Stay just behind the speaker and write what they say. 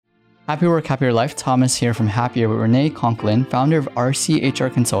Happy Work, Happier Life. Thomas here from Happier with Renee Conklin, founder of RC HR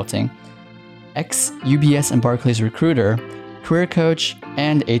Consulting, ex-UBS and Barclays recruiter, career coach,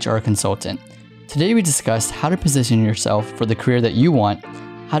 and HR consultant. Today we discussed how to position yourself for the career that you want,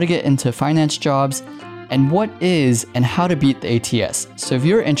 how to get into finance jobs, and what is and how to beat the ATS. So if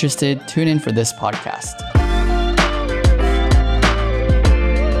you're interested, tune in for this podcast.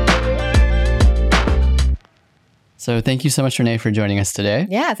 So thank you so much, Renee, for joining us today.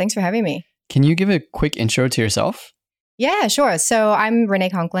 Yeah, thanks for having me. Can you give a quick intro to yourself? Yeah, sure. So I'm Renee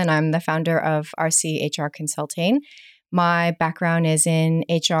Conklin. I'm the founder of RC HR Consulting. My background is in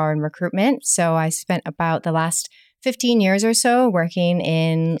HR and recruitment. So I spent about the last 15 years or so working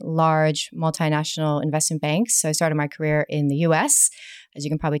in large multinational investment banks. So I started my career in the US. As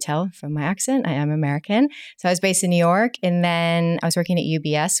you can probably tell from my accent, I am American. So I was based in New York, and then I was working at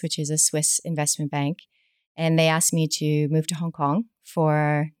UBS, which is a Swiss investment bank. And they asked me to move to Hong Kong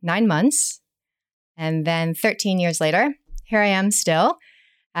for 9 months. And then 13 years later, here I am still.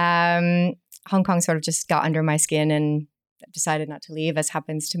 Hong Kong sort of just got under my skin and decided not to leave, as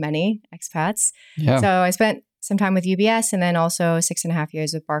happens to many expats. Yeah. So I spent some time with UBS and then also 6.5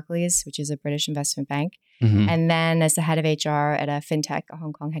 years with Barclays, which is a British investment bank. Mm-hmm. And then as the head of HR at a fintech, a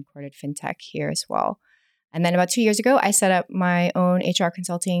Hong Kong headquartered fintech here as well. And then about 2 years ago, I set up my own HR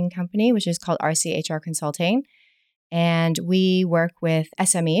consulting company, which is called RC HR Consulting. And we work with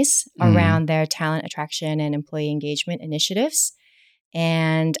SMEs around their talent attraction and employee engagement initiatives.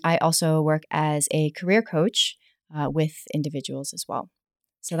 And I also work as a career coach with individuals as well.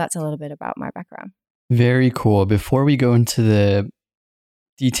 So that's a little bit about my background. Very cool. Before we go into the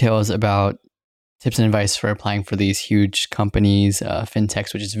details about tips and advice for applying for these huge companies,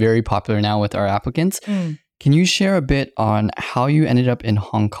 fintechs, which is very popular now with our applicants, can you share a bit on how you ended up in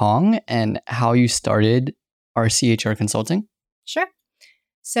Hong Kong and how you started RCHR Consulting? Sure.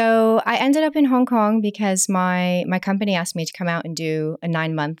 So I ended up in Hong Kong because my company asked me to come out and do a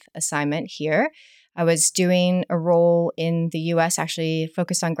 9-month assignment here. I was doing a role in the US, actually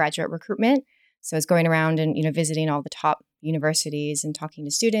focused on graduate recruitment. So I was going around and visiting all the top universities and talking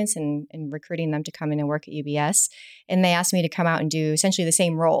to students and recruiting them to come in and work at UBS. And they asked me to come out and do essentially the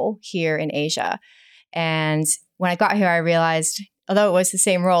same role here in Asia. And when I got here, I realized, although it was the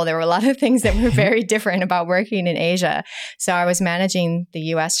same role, there were a lot of things that were very different about working in Asia. So I was managing the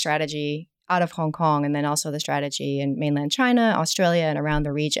US strategy out of Hong Kong and then also the strategy in mainland China, Australia, and around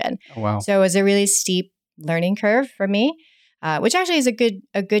the region. Oh, wow. So it was a really steep learning curve for me. Which actually is a good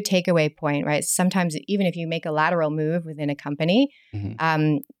takeaway point, right? Sometimes even if you make a lateral move within a company,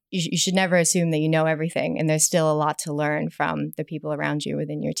 you should never assume that you know everything, and there's still a lot to learn from the people around you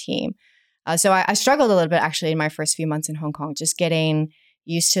within your team. So I struggled a little bit actually in my first few months in Hong Kong, just getting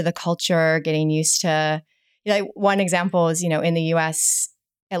used to the culture, getting used to, one example is, in the US,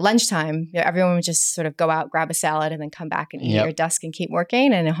 at lunchtime, everyone would just sort of go out, grab a salad, and then come back and eat at your desk and keep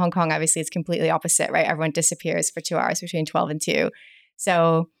working. And in Hong Kong, obviously, it's completely opposite, right? Everyone disappears for 2 hours between 12 and 2.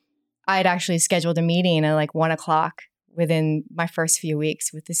 So I'd actually scheduled a meeting at like 1 o'clock within my first few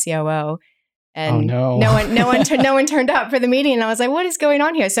weeks with the COO. And no one turned up for the meeting. And I was like, what is going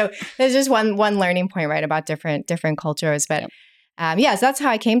on here? So there's just one learning point, right, about different cultures. But so that's how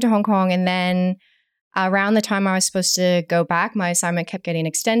I came to Hong Kong. And then around the time I was supposed to go back, my assignment kept getting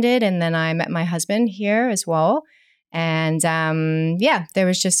extended. And then I met my husband here as well. And there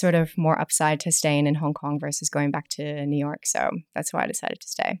was just sort of more upside to staying in Hong Kong versus going back to New York. So that's why I decided to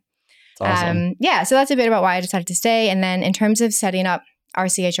stay. That's awesome. So that's a bit about why I decided to stay. And then in terms of setting up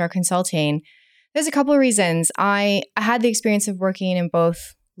RCHR Consulting, there's a couple of reasons. I had the experience of working in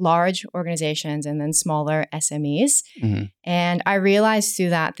both large organizations and then smaller SMEs. And I realized through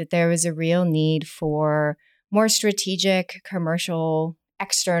that there was a real need for more strategic, commercial,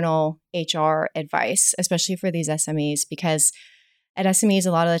 external HR advice, especially for these SMEs, because at SMEs,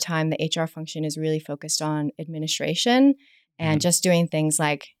 a lot of the time, the HR function is really focused on administration and just doing things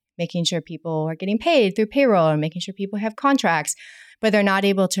like making sure people are getting paid through payroll and making sure people have contracts, but they're not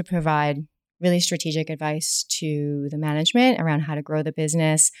able to provide really strategic advice to the management around how to grow the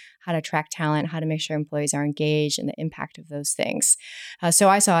business, how to attract talent, how to make sure employees are engaged, and the impact of those things. So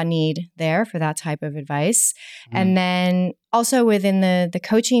I saw a need there for that type of advice. And then also within the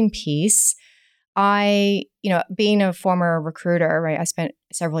coaching piece, I, being a former recruiter, right, I spent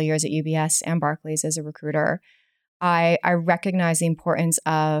several years at UBS and Barclays as a recruiter. I recognize the importance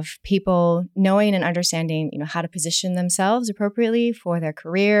of people knowing and understanding, how to position themselves appropriately for their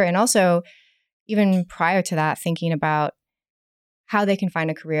career, and also even prior to that, thinking about how they can find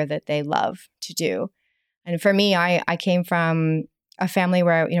a career that they love to do. And for me, I came from a family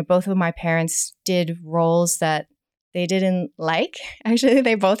where, both of my parents did roles that they didn't like. Actually,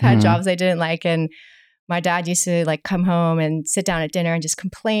 they both had jobs they didn't like. And my dad used to like come home and sit down at dinner and just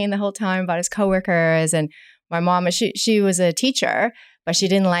complain the whole time about his coworkers. And my mom, she was a teacher, but she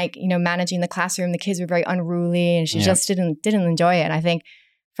didn't like, managing the classroom. The kids were very unruly and she just didn't enjoy it. And I think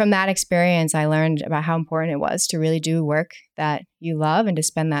from that experience, I learned about how important it was to really do work that you love and to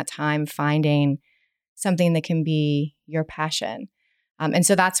spend that time finding something that can be your passion. And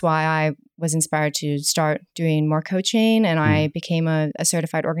so that's why I was inspired to start doing more coaching. And I became a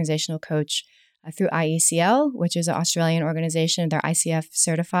certified organizational coach through IECL, which is an Australian organization. They're ICF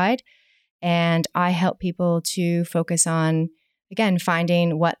certified. And I help people to focus on, again,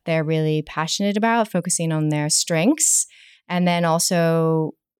 finding what they're really passionate about, focusing on their strengths, and then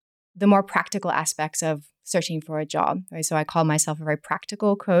also the more practical aspects of searching for a job. Right? So I call myself a very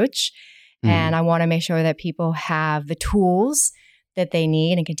practical coach. And I want to make sure that people have the tools that they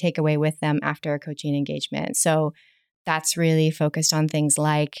need and can take away with them after a coaching engagement. So that's really focused on things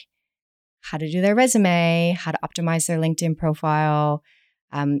like how to do their resume, how to optimize their LinkedIn profile,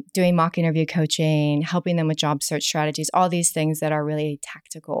 doing mock interview coaching, helping them with job search strategies, all these things that are really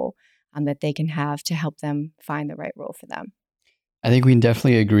tactical that they can have to help them find the right role for them. I think we can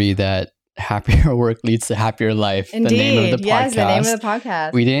definitely agree that happier work leads to happier life. Indeed. The name of the podcast. Yes, the name of the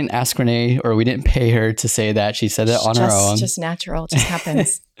podcast. We didn't ask Renee or we didn't pay her to say that. She said it on her own. Just natural. It just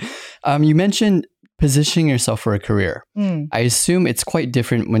happens. You mentioned positioning yourself for a career. I assume it's quite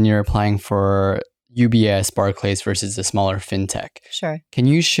different when you're applying for UBS, Barclays versus a smaller fintech. Sure. Can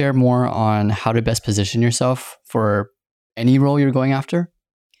you share more on how to best position yourself for any role you're going after?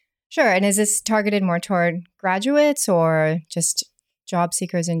 Sure. And is this targeted more toward graduates or just job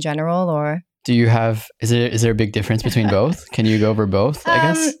seekers in general, or do you have, is there a big difference between both? Can you go over both, I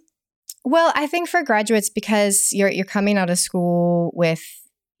guess? Well, I think for graduates, because you're coming out of school with,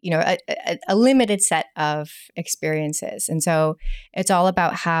 a limited set of experiences. And so it's all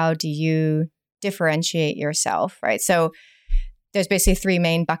about how do you differentiate yourself, right? So there's basically three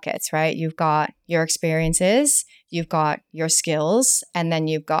main buckets, right? You've got your experiences, you've got your skills, and then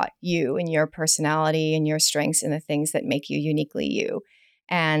you've got you and your personality and your strengths and the things that make you uniquely you.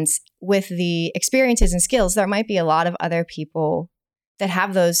 And with the experiences and skills, there might be a lot of other people that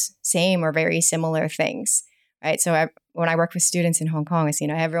have those same or very similar things, right? So when I work with students in Hong Kong, it's,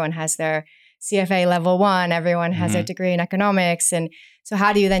 everyone has their CFA level 1, everyone has their degree in economics. And so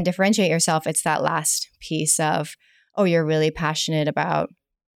how do you then differentiate yourself? It's that last piece of, oh, you're really passionate about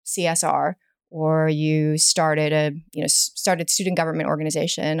CSR, or you started started student government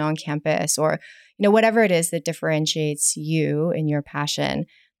organization on campus, or, whatever it is that differentiates you and your passion.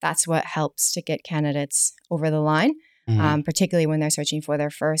 That's what helps to get candidates over the line, particularly when they're searching for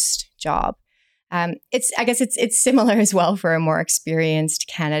their first job. I guess it's similar as well for a more experienced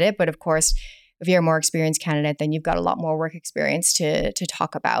candidate, but of course, if you're a more experienced candidate, then you've got a lot more work experience to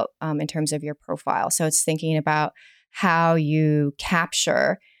talk about in terms of your profile. So it's thinking about how you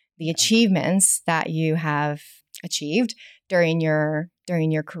capture the achievements that you have achieved during your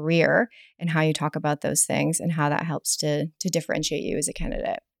career, and how you talk about those things and how that helps to differentiate you as a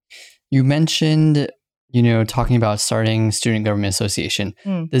candidate. You mentioned, talking about starting Student Government Association.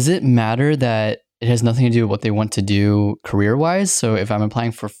 Does it matter that it has nothing to do with what they want to do career-wise? So if I'm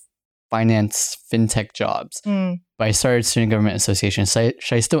applying for finance, fintech jobs, but I started Student Government Association,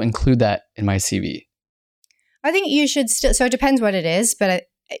 should I still include that in my CV? I think you should still, so it depends what it is, but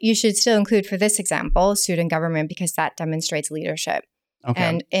you should still include, for this example, student government, because that demonstrates leadership. Okay.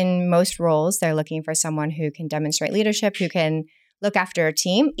 And in most roles, they're looking for someone who can demonstrate leadership, who can look after a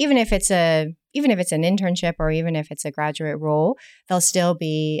team, even if it's an internship or even if it's a graduate role, there'll still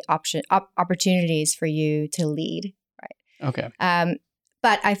be opportunities for you to lead, right? Okay.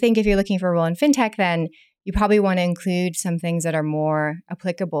 But I think if you're looking for a role in fintech, then you probably want to include some things that are more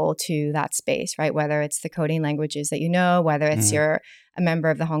applicable to that space, right? Whether it's the coding languages that you know, whether it's you're a member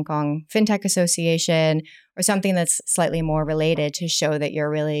of the Hong Kong Fintech Association, or something that's slightly more related to show that you're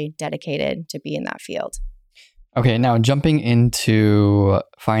really dedicated to be in that field. Okay, now jumping into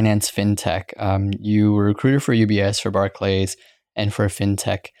finance fintech, you were a recruiter for UBS, for Barclays, and for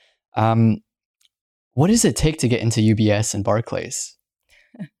fintech. What does it take to get into UBS and Barclays?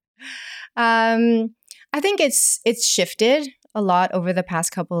 I think it's shifted a lot over the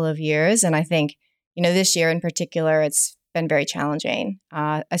past couple of years, and I think this year in particular, it's been very challenging,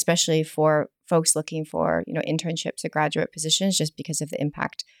 especially for folks looking for internships or graduate positions, just because of the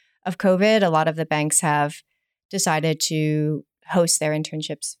impact of COVID. A lot of the banks have decided to host their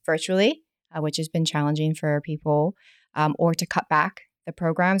internships virtually, which has been challenging for people, or to cut back the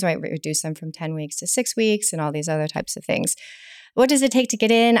programs, right? Reduce them from 10 weeks to 6 weeks and all these other types of things. what does it take to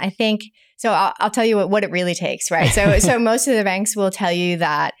get in? I think, so I'll tell you what it really takes, right? So most of the banks will tell you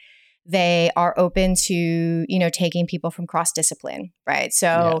that they are open to, taking people from cross-discipline, right?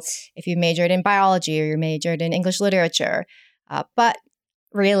 So if you majored in biology or you majored in English literature, but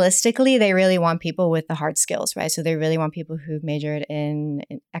realistically, they really want people with the hard skills, right? So they really want people who've majored in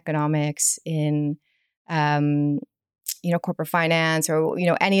economics, in corporate finance, or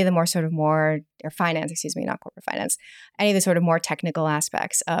any of the or finance, excuse me, not corporate finance. Any of the sort of more technical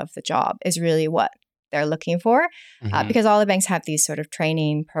aspects of the job is really what they're looking for, because all the banks have these sort of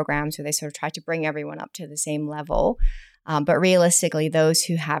training programs where they sort of try to bring everyone up to the same level. But realistically, those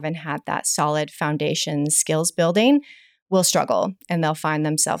who haven't had that solid foundation skills building will struggle, and they'll find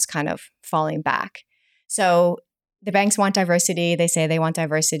themselves kind of falling back. So the banks want diversity. They say they want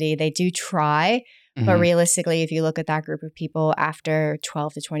diversity. They do try. But realistically, if you look at that group of people after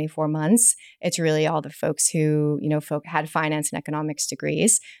 12 to 24 months, it's really all the folks who, had finance and economics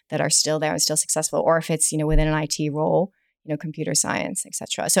degrees that are still there and still successful. Or if it's, within an IT role, computer science, et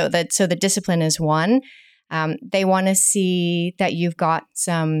cetera. So the discipline is one. They want to see that you've got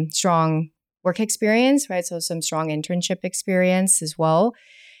some strong work experience, right? So some strong internship experience as well.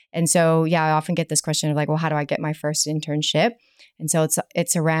 And so, I often get this question of like, well, how do I get my first internship? And so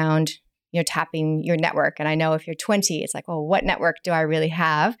it's around tapping your network. And I know if you're 20, it's like, well, what network do I really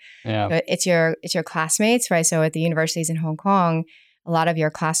have? Yeah. So it's your classmates, right? So at the universities in Hong Kong, a lot of your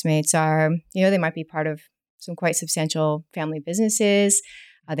classmates are, they might be part of some quite substantial family businesses.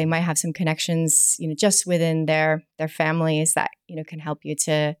 They might have some connections, just within their families that, can help you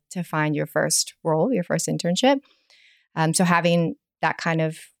to find your first role, your first internship. So having that kind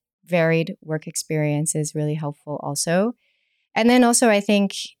of varied work experience is really helpful also. And then also, I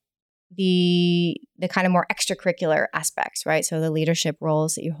think the kind of more extracurricular aspects, right? So the leadership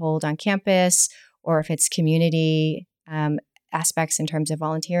roles that you hold on campus, or if it's community aspects in terms of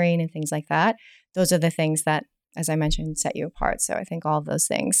volunteering and things like that, those are the things that, as I mentioned, set you apart. So I think all of those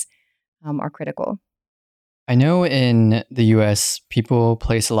things are critical. I know in the US, people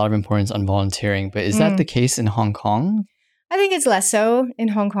place a lot of importance on volunteering, but is that the case in Hong Kong? I think it's less so in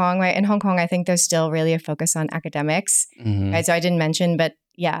Hong Kong, right? In Hong Kong, I think there's still really a focus on academics, right? So I didn't mention, but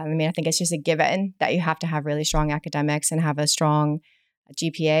I think it's just a given that you have to have really strong academics and have a strong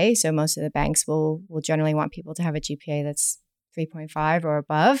GPA. So most of the banks will generally want people to have a GPA that's 3.5 or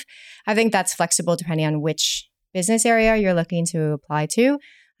above. I think that's flexible depending on which business area you're looking to apply to,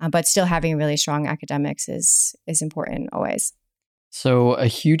 but still having really strong academics is important always. So a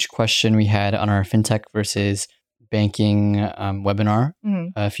huge question we had on our FinTech versus banking webinar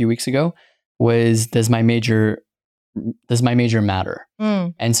a few weeks ago was, does my major matter?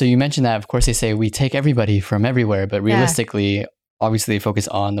 And so you mentioned that, of course, they say we take everybody from everywhere, but realistically, obviously they focus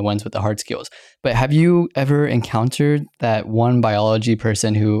on the ones with the hard skills. But have you ever encountered that one biology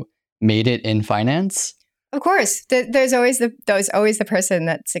person who made it in finance? Of course, there's always the person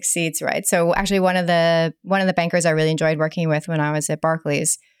that succeeds, right? So actually, one of the bankers I really enjoyed working with when I was at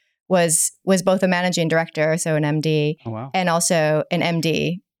Barclays was both a managing director, so an MD, and also an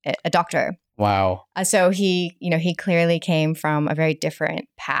MD, a doctor. Wow. So he clearly came from a very different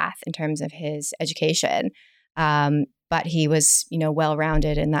path in terms of his education, but he was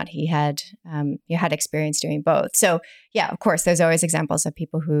well-rounded in that he had experience doing both. So of course, there's always examples of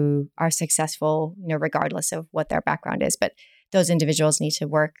people who are successful, regardless of what their background is. But those individuals need to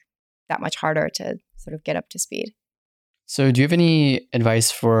work that much harder to sort of get up to speed. So do you have any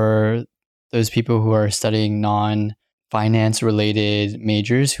advice for those people who are studying non-finance related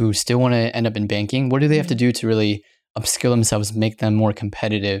majors who still want to end up in banking? What do they have to do to really upskill themselves, make them more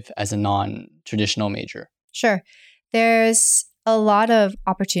competitive as a non-traditional major? Sure. There's a lot of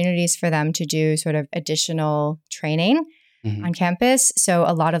opportunities for them to do sort of additional training on campus. So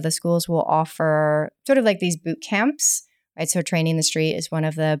a lot of the schools will offer sort of like these boot camps, right? So Training the Street is one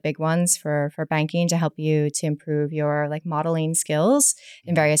of the big ones for banking to help you to improve your like modeling skills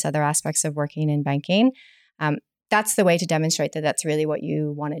and various other aspects of working in banking. That's the way to demonstrate that that's really what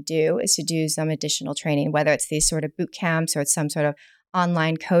you want to do, is to do some additional training, whether it's these sort of boot camps or it's some sort of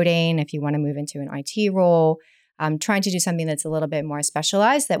online coding if you want to move into an IT role. Trying to do something that's a little bit more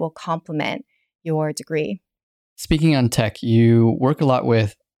specialized that will complement your degree. Speaking on tech, you work a lot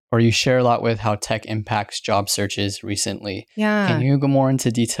with, or you share a lot with how tech impacts job searches recently. Yeah. Can you go more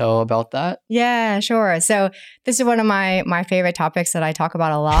into detail about that? Yeah, sure. So this is one of my favorite topics that I talk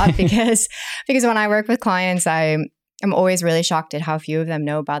about a lot because when I work with clients, I'm always really shocked at how few of them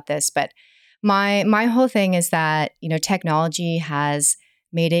know about this. But my whole thing is that, technology has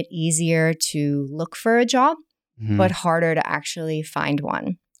made it easier to look for a job, but harder to actually find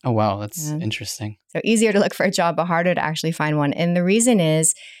one, Oh, wow. That's interesting. So easier to look for a job, but harder to actually find one. And the reason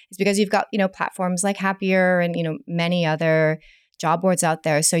is because you've got, platforms like Happier and, many other job boards out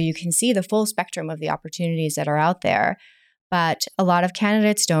there. So you can see the full spectrum of the opportunities that are out there. But a lot of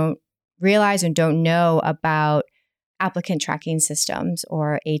candidates don't realize and don't know about applicant tracking systems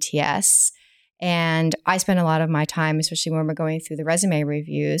or ATS. And I spend a lot of my time, especially when we're going through the resume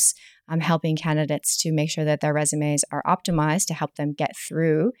reviews, helping candidates to make sure that their resumes are optimized to help them get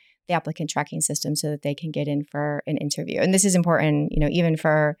through the applicant tracking system so that they can get in for an interview. And this is important, even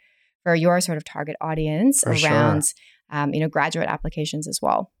for your sort of target audience around, graduate applications as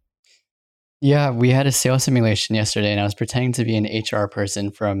well. Yeah, we had a sales simulation yesterday, and I was pretending to be an HR person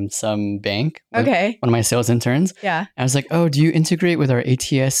from some bank. Okay. One of my sales interns. Yeah. And I was like, "Oh, do you integrate with our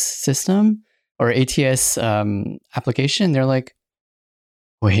ATS system or ATS application?" They're like,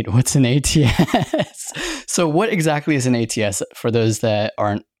 "Wait, what's an ATS?" So, what exactly is an ATS for those that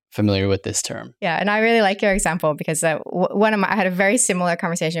aren't familiar with this term? Yeah, and I really like your example because I had a very similar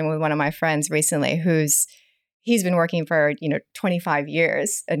conversation with one of my friends recently he's been working for 25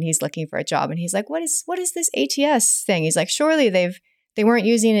 years and he's looking for a job and he's like, what is this ATS thing? He's like, surely they weren't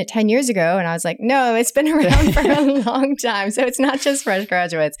using it 10 years ago. And I was like, no, it's been around for a long time. So it's not just fresh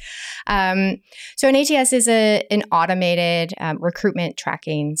graduates. So an ATS is an automated recruitment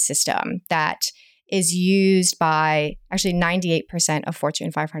tracking system that is used by actually 98% of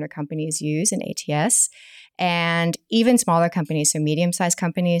Fortune 500 companies use an ATS. And even smaller companies, so medium-sized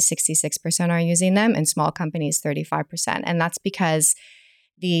companies, 66% are using them, and small companies, 35%. And that's because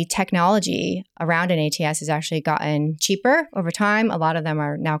the technology around an ATS has actually gotten cheaper over time. A lot of them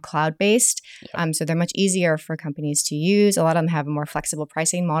are now cloud-based, so they're much easier for companies to use. A lot of them have a more flexible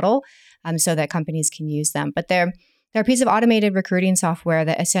pricing model so that companies can use them. But they're a piece of automated recruiting software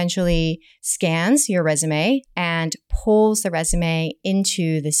that essentially scans your resume and pulls the resume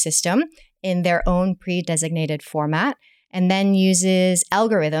into the system in their own pre-designated format, and then uses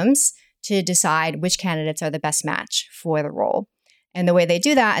algorithms to decide which candidates are the best match for the role. And the way they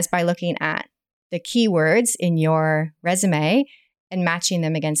do that is by looking at the keywords in your resume and matching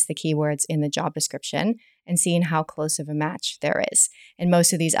them against the keywords in the job description and seeing how close of a match there is. And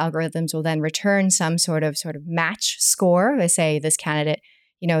most of these algorithms will then return some sort of match score. They say this candidate,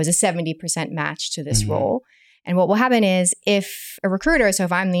 is a 70% match to this role. And what will happen is if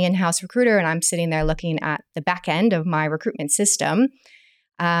I'm the in-house recruiter and I'm sitting there looking at the back end of my recruitment system,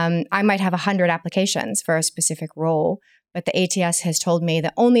 I might have 100 applications for a specific role, but the ATS has told me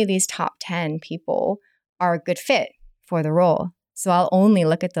that only these top 10 people are a good fit for the role. So I'll only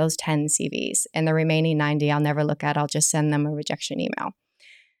look at those 10 CVs, and the remaining 90 I'll never look at. I'll just send them a rejection email.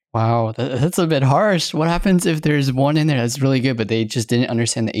 Wow, that's a bit harsh. What happens if there's one in there that's really good, but they just didn't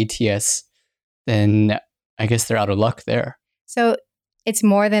understand the ATS? Then I guess they're out of luck there. So it's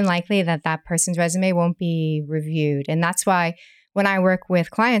more than likely that person's resume won't be reviewed. And that's why when I work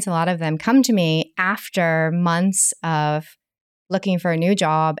with clients, a lot of them come to me after months of looking for a new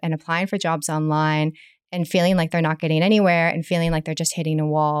job and applying for jobs online and feeling like they're not getting anywhere and feeling like they're just hitting a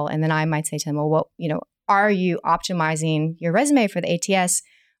wall. And then I might say to them, well, are you optimizing your resume for the ATS?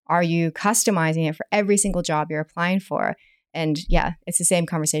 Are you customizing it for every single job you're applying for? And yeah, it's the same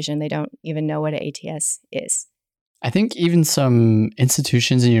conversation. They don't even know what an ATS is. I think even some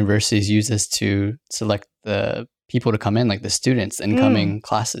institutions and universities use this to select the people to come in, like the students incoming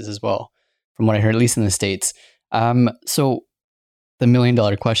classes as well, from what I heard, at least in the States. So the $1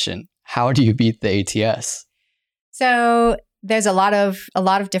 million question, how do you beat the ATS? So there's a lot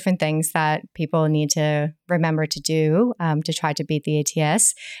of different things that people need to remember to do to try to beat the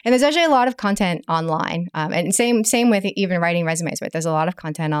ATS. And there's actually a lot of content online. And same with even writing resumes, right? There's a lot of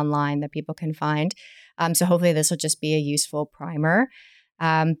content online that people can find. So hopefully this will just be a useful primer.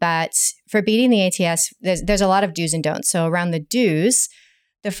 But for beating the ATS, there's a lot of do's and don'ts. So around the do's,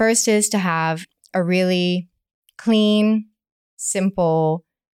 the first is to have a really clean, simple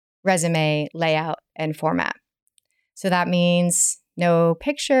resume layout and format. So that means no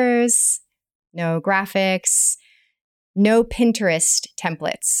pictures, no graphics, no Pinterest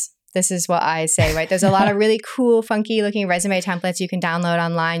templates. This is what I say, right? There's a lot of really cool, funky looking resume templates you can download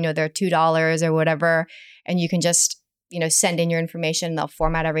online. They're $2 or whatever. And you can just, send in your information. They'll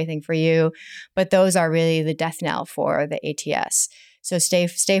format everything for you. But those are really the death knell for the ATS. So stay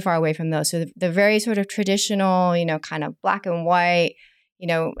far away from those. So the very sort of traditional, kind of black and white,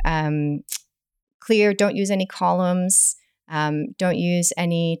 clear, don't use any columns, don't use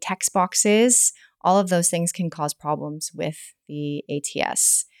any text boxes. All of those things can cause problems with the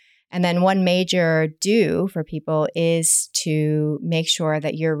ATS. And then one major do for people is to make sure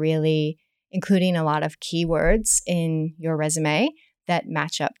that you're really including a lot of keywords in your resume that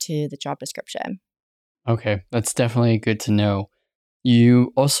match up to the job description. Okay, that's definitely good to know.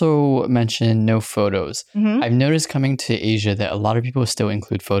 You also mentioned no photos. Mm-hmm. I've noticed coming to Asia that a lot of people still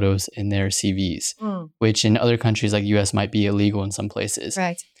include photos in their CVs, which in other countries like US might be illegal in some places.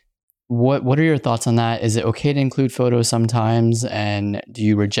 Right. What are your thoughts on that? Is it okay to include photos sometimes? And do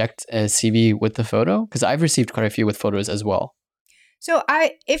you reject a CV with the photo? Because I've received quite a few with photos as well. So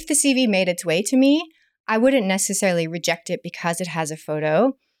if the CV made its way to me, I wouldn't necessarily reject it because it has a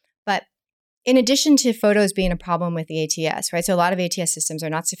photo. But in addition to photos being a problem with the ATS, right? So a lot of ATS systems are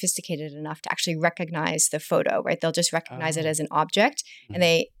not sophisticated enough to actually recognize the photo, right? They'll just recognize it as an object, and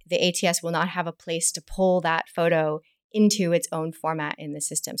the ATS will not have a place to pull that photo into its own format in the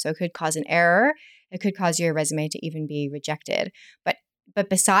system. So it could cause an error. It could cause your resume to even be rejected. But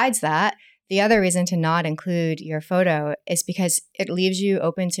besides that, the other reason to not include your photo is because it leaves you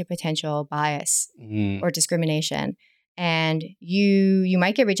open to potential bias or discrimination. And you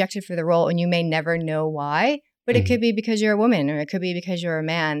might get rejected for the role and you may never know why, but it could be because you're a woman or it could be because you're a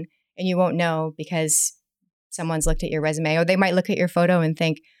man and you won't know because someone's looked at your resume, or they might look at your photo and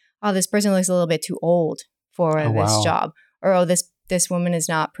think, oh, this person looks a little bit too old for this job, or oh, this woman is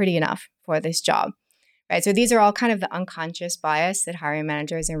not pretty enough for this job. Right. So these are all kind of the unconscious bias that hiring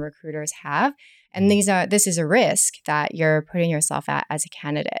managers and recruiters have. And this is a risk that you're putting yourself at as a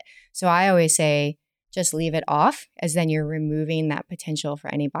candidate. So I always say, just leave it off, as then you're removing that potential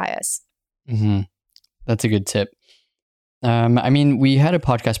for any bias. Mm-hmm. That's a good tip. I mean, we had a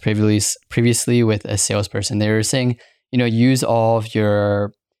podcast previously with a salesperson. They were saying, use all of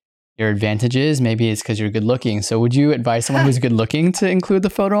your advantages. Maybe it's because you're good looking. So would you advise someone who's good looking to include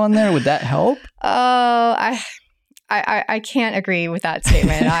the photo on there? Would that help? Oh, I can't agree with that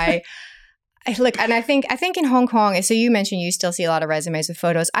statement. I look, and I think in Hong Kong, so you mentioned you still see a lot of resumes with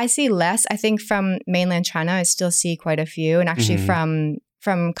photos. I see less. I think from mainland China, I still see quite a few, and actually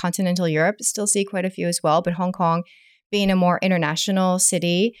from continental Europe, I still see quite a few as well. But Hong Kong, being a more international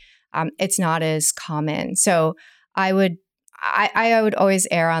city, it's not as common. So I would always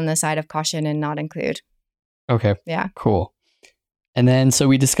err on the side of caution and not include. Okay. Yeah. Cool. And then, so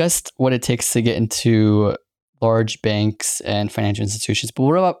we discussed what it takes to get into large banks and financial institutions. But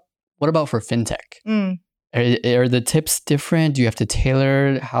what about for fintech? Are the tips different? Do you have to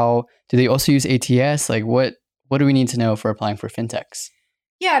tailor? How do they also use ATS? Like what do we need to know for applying for fintechs?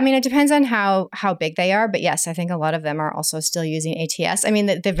 Yeah, I mean, it depends on how big they are. But yes, I think a lot of them are also still using ATS. I mean,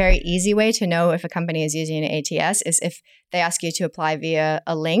 the very easy way to know if a company is using an ATS is if they ask you to apply via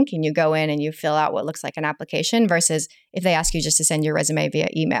a link and you go in and you fill out what looks like an application, versus if they ask you just to send your resume via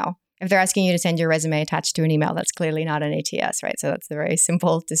email. If they're asking you to send your resume attached to an email, that's clearly not an ATS, right? So that's the very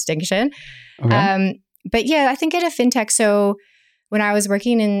simple distinction. Okay. But yeah, I think at a fintech, so when I was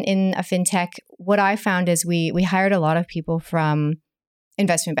working in a fintech, what I found is we hired a lot of people from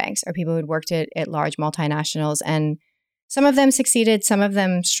investment banks or people who'd worked at large multinationals. And some of them succeeded, some of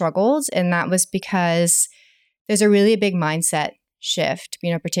them struggled. And that was because there's a really big mindset shift,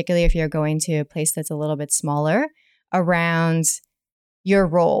 particularly if you're going to a place that's a little bit smaller, around your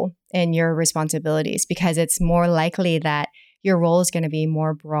role and your responsibilities, because it's more likely that your role is going to be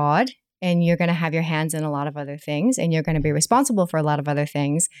more broad and you're going to have your hands in a lot of other things and you're going to be responsible for a lot of other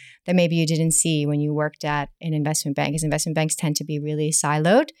things that maybe you didn't see when you worked at an investment bank, because investment banks tend to be really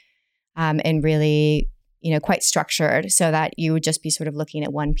siloed and really, quite structured, so that you would just be sort of looking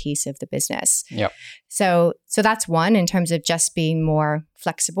at one piece of the business. Yep. So that's one, in terms of just being more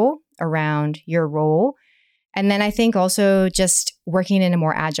flexible around your role. And then I think also just working in a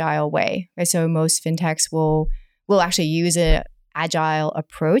more agile way, right? So most fintechs will actually use an agile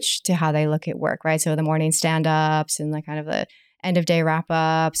approach to how they look at work, right? So the morning stand-ups and the kind of the end of day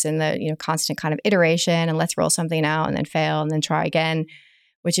wrap-ups and the constant kind of iteration and let's roll something out and then fail and then try again,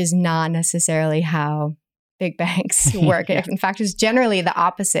 which is not necessarily how big banks work. Yeah. In fact, it's generally the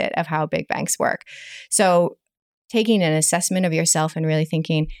opposite of how big banks work. So taking an assessment of yourself and really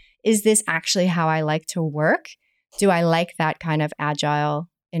thinking, is this actually how I like to work? Do I like that kind of agile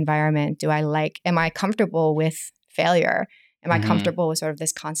environment? Am I comfortable with failure? Am I comfortable with sort of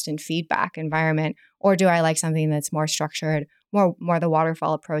this constant feedback environment? Or do I like something that's more structured, more the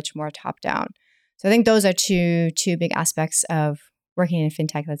waterfall approach, more top down? So I think those are two big aspects of working in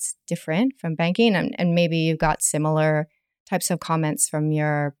fintech that's different from banking. And maybe you've got similar types of comments from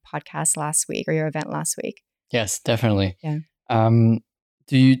your podcast last week or your event last week. Yes, definitely. Yeah.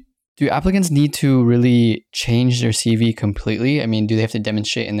 Do applicants need to really change their CV completely? I mean, do they have to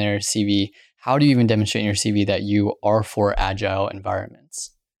demonstrate in their CV? How do you even demonstrate in your CV that you are for agile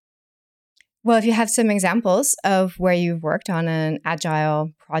environments? Well, if you have some examples of where you've worked on an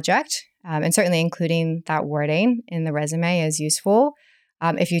agile project, And certainly including that wording in the resume is useful.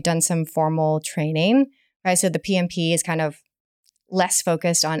 If you've done some formal training, right? So the PMP is kind of less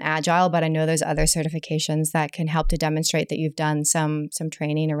focused on agile, but I know there's other certifications that can help to demonstrate that you've done some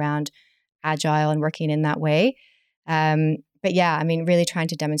training around agile and working in that way. But yeah, I mean, really trying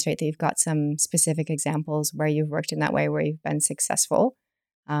to demonstrate that you've got some specific examples where you've worked in that way, where you've been successful,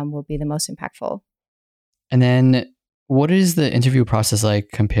 will be the most impactful. And then what is the interview process like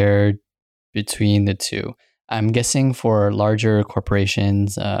compared between the two? I'm guessing for larger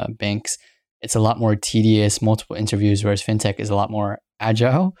corporations, banks, it's a lot more tedious, multiple interviews, whereas fintech is a lot more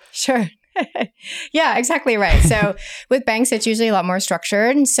agile. Sure. Yeah, exactly right. So with banks, it's usually a lot more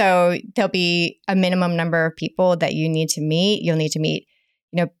structured. So there'll be a minimum number of people that you need to meet. You'll need to meet,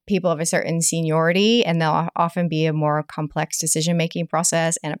 people of a certain seniority, and there'll often be a more complex decision-making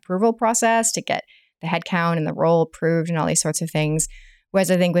process and approval process to get the headcount and the role approved and all these sorts of things. Whereas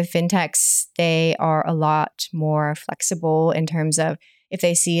I think with fintechs, they are a lot more flexible in terms of if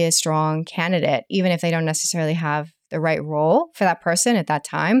they see a strong candidate, even if they don't necessarily have the right role for that person at that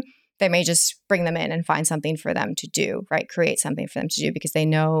time, they may just bring them in and find something for them to do, right? Create something for them to do because they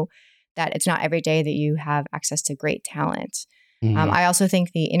know that it's not every day that you have access to great talent. Mm-hmm. I also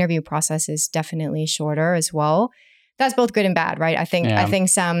think the interview process is definitely shorter as well. That's both good and bad, right? I think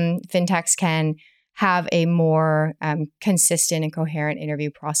some fintechs can have a more consistent and coherent interview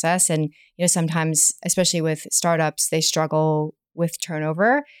process. And, sometimes, especially with startups, they struggle with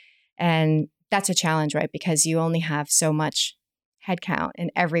turnover. And that's a challenge, right? Because you only have so much headcount and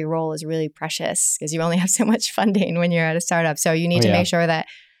every role is really precious because you only have so much funding when you're at a startup. So you need to make sure that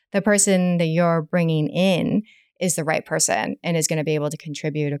the person that you're bringing in is the right person and is going to be able to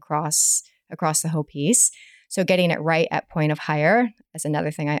contribute across the whole piece. So getting it right at point of hire is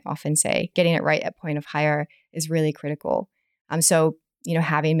another thing I often say. Getting it right at point of hire is really critical. So,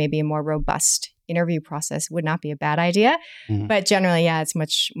 having maybe a more robust interview process would not be a bad idea. Mm-hmm. But generally, it's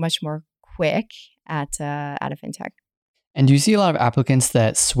much more quick at a fintech. And do you see a lot of applicants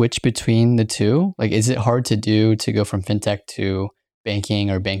that switch between the two? Like, is it hard to do to go from fintech to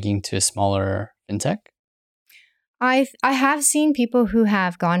banking or banking to a smaller fintech? I have seen people who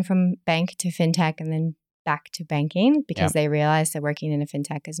have gone from bank to fintech and then back to banking because they realize that working in a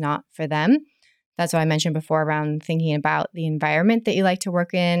fintech is not for them. That's what I mentioned before around thinking about the environment that you like to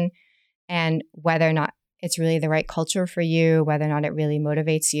work in and whether or not it's really the right culture for you, whether or not it really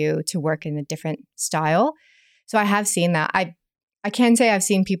motivates you to work in a different style. So I have seen that. I can say I've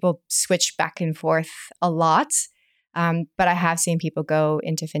seen people switch back and forth a lot, but I have seen people go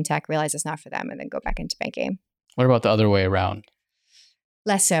into fintech, realize it's not for them, and then go back into banking. What about the other way around?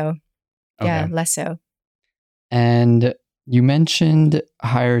 Less so. Okay. Yeah, less so. And you mentioned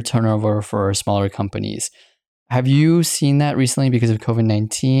higher turnover for smaller companies. Have you seen that recently because of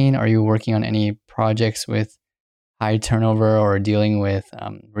COVID-19? Are you working on any projects with high turnover or dealing with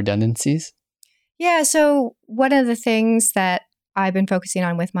redundancies? Yeah, so one of the things that I've been focusing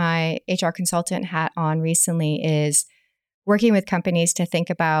on with my HR consultant hat on recently is working with companies to think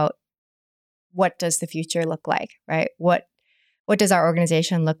about what does the future look like, right? What does our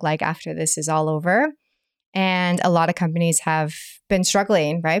organization look like after this is all over? And a lot of companies have been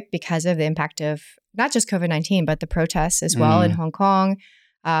struggling, right? Because of the impact of not just COVID-19, but the protests as well in Hong Kong,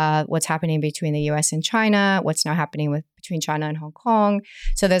 what's happening between the US and China, what's now happening between China and Hong Kong.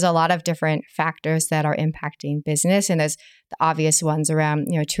 So there's a lot of different factors that are impacting business. And there's the obvious ones around,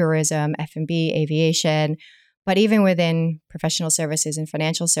 tourism, F&B, aviation. But even within professional services and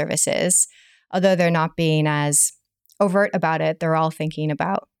financial services, although they're not being as overt about it, they're all thinking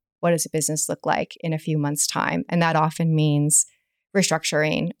about what does a business look like in a few months' time? And that often means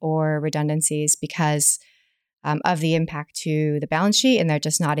restructuring or redundancies because of the impact to the balance sheet, and they're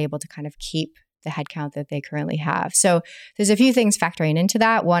just not able to kind of keep the headcount that they currently have. So there's a few things factoring into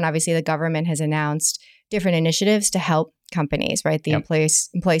that. One, obviously, the government has announced different initiatives to help companies, right? The employee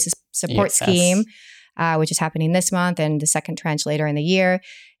support ESS. scheme, which is happening this month, and the second tranche later in the year.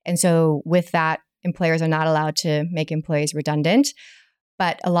 And so with that, employers are not allowed to make employees redundant.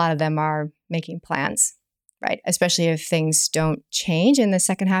 But a lot of them are making plans, right? Especially if things don't change in the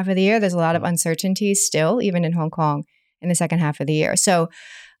second half of the year. There's a lot of uncertainty still, even in Hong Kong, in the second half of the year. So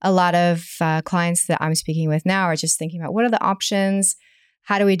a lot of clients that I'm speaking with now are just thinking about what are the options?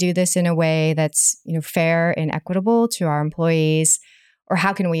 How do we do this in a way that's fair and equitable to our employees? Or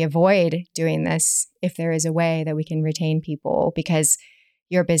how can we avoid doing this if there is a way that we can retain people? Because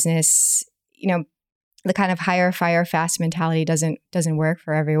your business, the kind of hire, fire, fast mentality doesn't work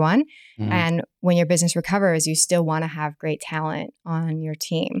for everyone. And when your business recovers, you still want to have great talent on your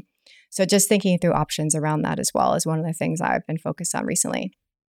team. So just thinking through options around that as well is one of the things I've been focused on recently.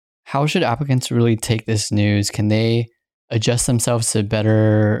 how should applicants really take this news? Can they adjust themselves to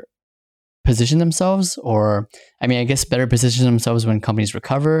better position themselves? Or, I mean, I guess better position themselves when companies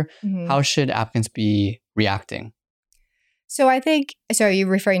recover. How should applicants be reacting? So I think, so are you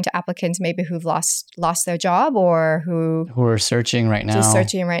referring to applicants maybe who've lost their job or who are searching right now? Just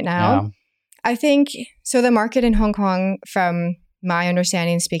searching right now. Yeah. I think, so the market in Hong Kong, from my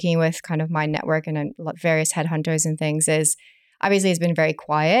understanding, speaking with kind of my network and various headhunters and things, is obviously has been very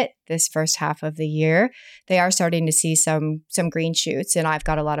quiet this first half of the year. They are starting to see some green shoots, and I've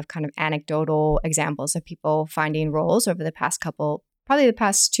got a lot of kind of anecdotal examples of people finding roles over the past probably the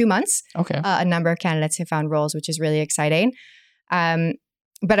past 2 months. Okay. A number of candidates have found roles, which is really exciting.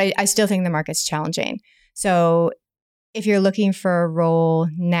 But I still think the market's challenging. So if you're looking for a role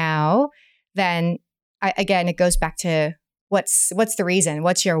now, then again, it goes back to what's the reason?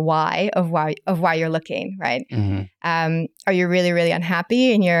 What's your why of why you're looking, right? Are you really, really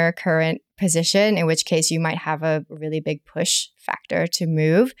unhappy in your current position? In which case you might have a really big push factor to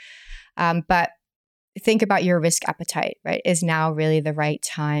move. But think about your risk appetite, right? Is now really the right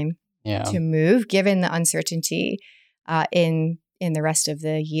time to move, given the uncertainty in the rest of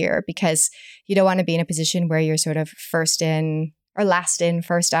the year? Because you don't want to be in a position where you're sort of first in or last in,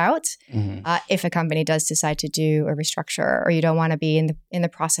 first out, if a company does decide to do a restructure, or you don't want to be in the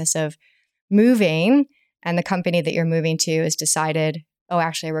process of moving and the company that you're moving to has decided, oh,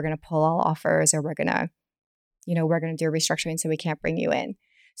 actually, we're going to pull all offers, or we're going to do a restructuring, so we can't bring you in.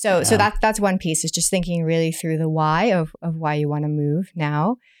 So that's one piece, is just thinking really through the why of why you want to move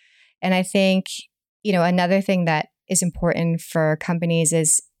now. And I think, another thing that is important for companies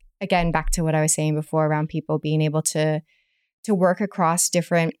is, again, back to what I was saying before around people being able to work across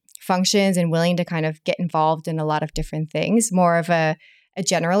different functions and willing to kind of get involved in a lot of different things, more of a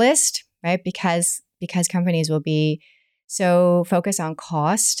generalist, right? Because companies will be so focused on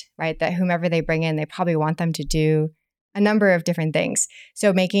cost, right? That whomever they bring in, they probably want them to do a number of different things.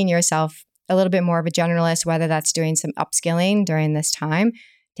 So making yourself a little bit more of a generalist, whether that's doing some upskilling during this time,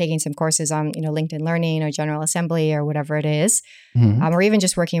 taking some courses on, LinkedIn Learning or General Assembly or whatever it is, or even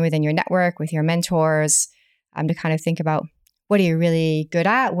just working within your network with your mentors, to kind of think about what are you really good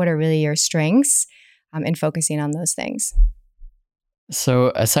at, what are really your strengths, and focusing on those things.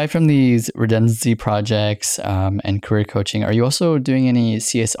 So aside from these redundancy projects and career coaching, are you also doing any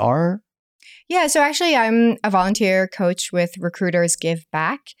CSR? Yeah, so actually I'm a volunteer coach with Recruiters Give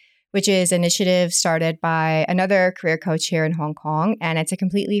Back, which is an initiative started by another career coach here in Hong Kong. And it's a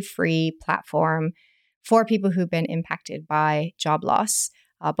completely free platform for people who've been impacted by job loss,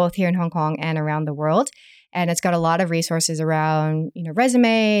 both here in Hong Kong and around the world. And it's got a lot of resources around,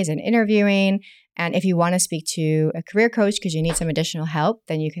 resumes and interviewing. And if you want to speak to a career coach because you need some additional help,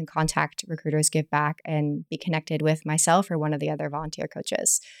 then you can contact Recruiters Give Back and be connected with myself or one of the other volunteer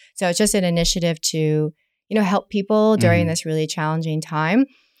coaches. So it's just an initiative to, help people during this really challenging time.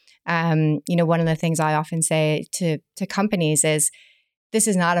 One of the things I often say to companies is, this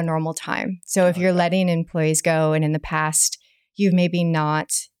is not a normal time. So if you're letting employees go, and in the past, you've maybe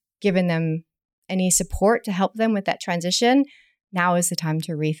not given them any support to help them with that transition, now is the time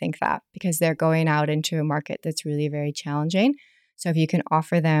to rethink that, because they're going out into a market that's really very challenging. So if you can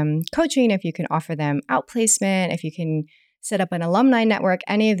offer them coaching, if you can offer them outplacement, if you can set up an alumni network,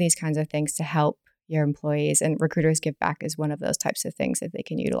 any of these kinds of things to help your employees, and Recruiters Give Back is one of those types of things that they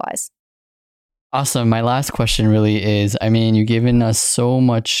can utilize. Awesome. My last question really is, you've given us so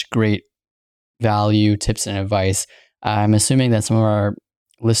much great value, tips, and advice. I'm assuming that some of our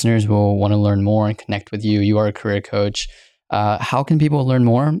listeners will want to learn more and connect with you. You are a career coach. How can people learn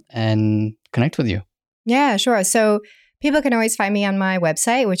more and connect with you? Yeah, sure. So people can always find me on my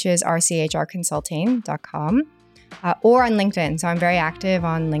website, which is rchrconsulting.com, or on LinkedIn. So I'm very active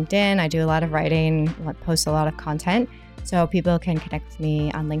on LinkedIn. I do a lot of writing, post a lot of content. So people can connect with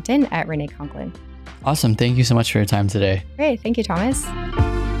me on LinkedIn at Renee Conklin. Awesome. Thank you so much for your time today. Great. Thank you, Thomas.